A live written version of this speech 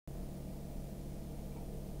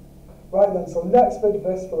Right then, so next bit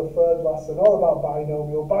this for the third lesson, all about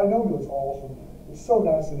binomial. Binomial is awesome. It's so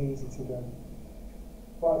nice and easy to do.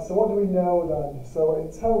 Right, so what do we know then? So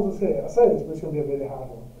it tells us here, I say this, but it's going to be a really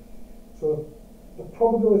hard one. So the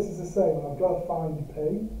probability is the same, and I've got to find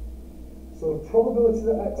P. So the probability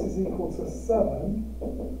that x is equal to 7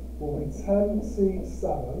 will be 10c7.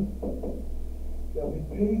 It'll be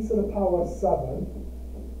p to the power 7,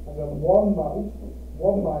 and then 1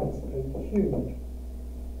 minus p cubed.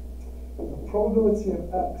 The probability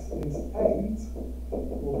of x is 8,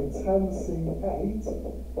 will be 10c8,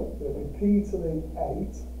 it'll be p to the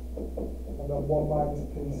 8, and then 1 minus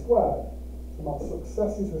p squared. So my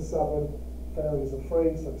successes are 7, failures are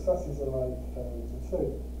 3, successes are 8, failures are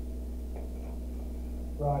 2.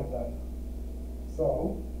 Right then,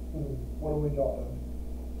 so what have we got then?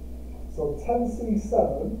 So 10c7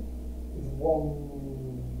 is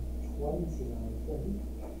 120, I think.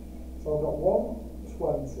 So I've got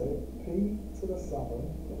 120, p to the 7,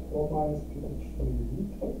 1 minus p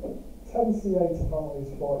cubed. 10c8 apparently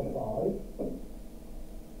is 45.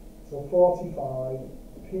 So 45,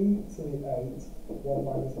 p to the 8, 1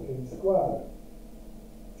 minus p squared.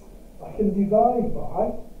 I can divide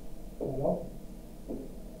by,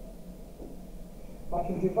 I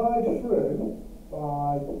can divide through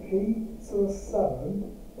by p to the 7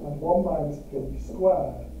 and 1 minus p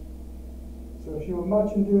squared. So if you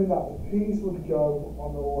imagine doing that, the p's would go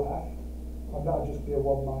on the left, and that would just be a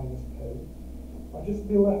 1 minus p. I'd just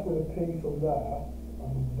be left with a p from there,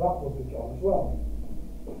 and that would be gone as well.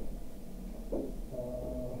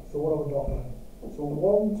 So what have we got then? So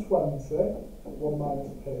 120, 1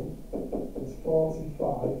 minus p, is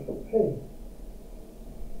 45p.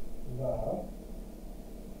 There.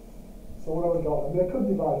 So what have we got? I mean, I could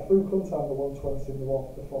divide through, couldn't I, the 120 and the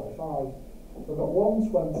 45. So I've got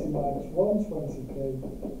 120 minus 120p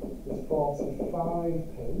is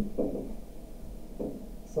 45p.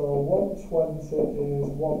 So 120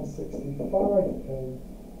 is 165p.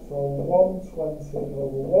 So 120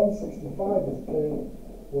 over 165 is p,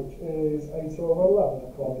 which is 8 over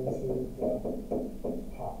 11 according to the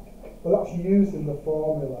pack. But that's using the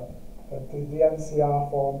formula, the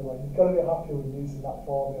NCR formula. You've got to be happy with using that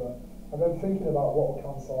formula. And then thinking about what will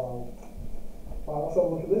cancel out. Right, let's have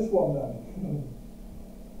a look at this one then.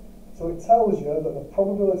 So it tells you that the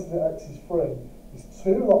probability that x is 3 is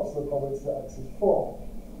 2 lots of the probability that x is 4.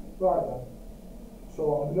 Right then.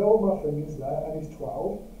 So I know my thing is there, n is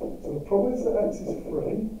 12. So the probability that x is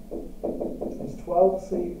 3 is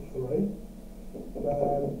 12c3.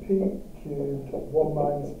 Then p cubed 1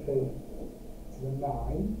 minus p to the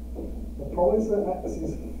 9. The probability that x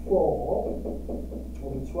is 4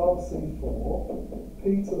 will be 12c4,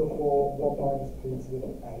 p to the 4, 1 minus p to the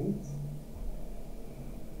 8.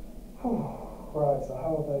 Right, so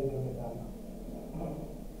how have they done it then?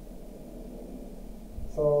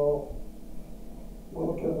 So we're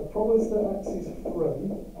looking at the probability that x is 3.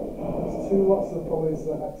 There's 2 lots of the probability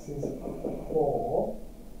that x is 4.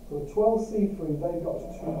 So 12c3, they've got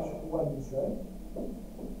 220.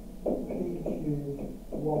 P cubed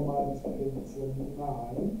 1 minus p to 9.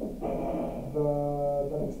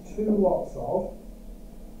 Then it's 2 lots of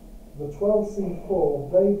the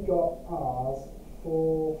 12c4. They've got ours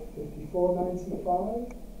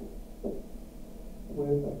 454.95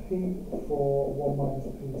 with a p for 1 minus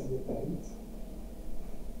p to the 8.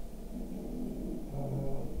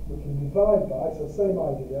 We can divide by, so same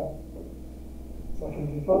idea. So I can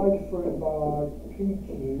divide through by p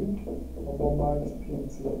cubed and 1 minus p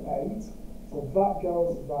to the 8. So that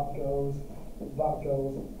goes, that goes, that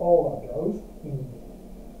goes, all that goes.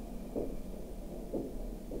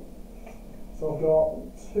 So I've got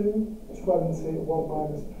 220, 1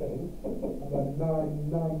 minus p, and then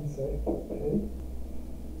 990p.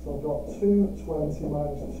 So I've got 220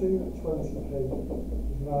 minus 220p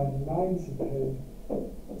is 990p.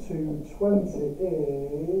 220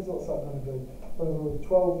 is, what's that going to be?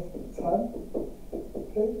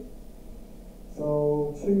 1210p.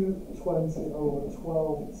 So 220 over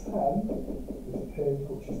 1210 is p,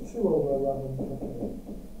 which is 2 over 11 for p.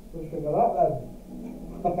 What do you think of that then?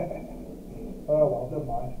 Oh well, never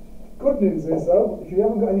mind. Good news is though, if you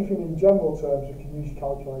haven't got anything in general terms, you can use your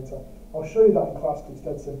calculator. I'll show you that in class because it's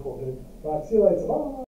dead simple to do. Right, see you later. Bye.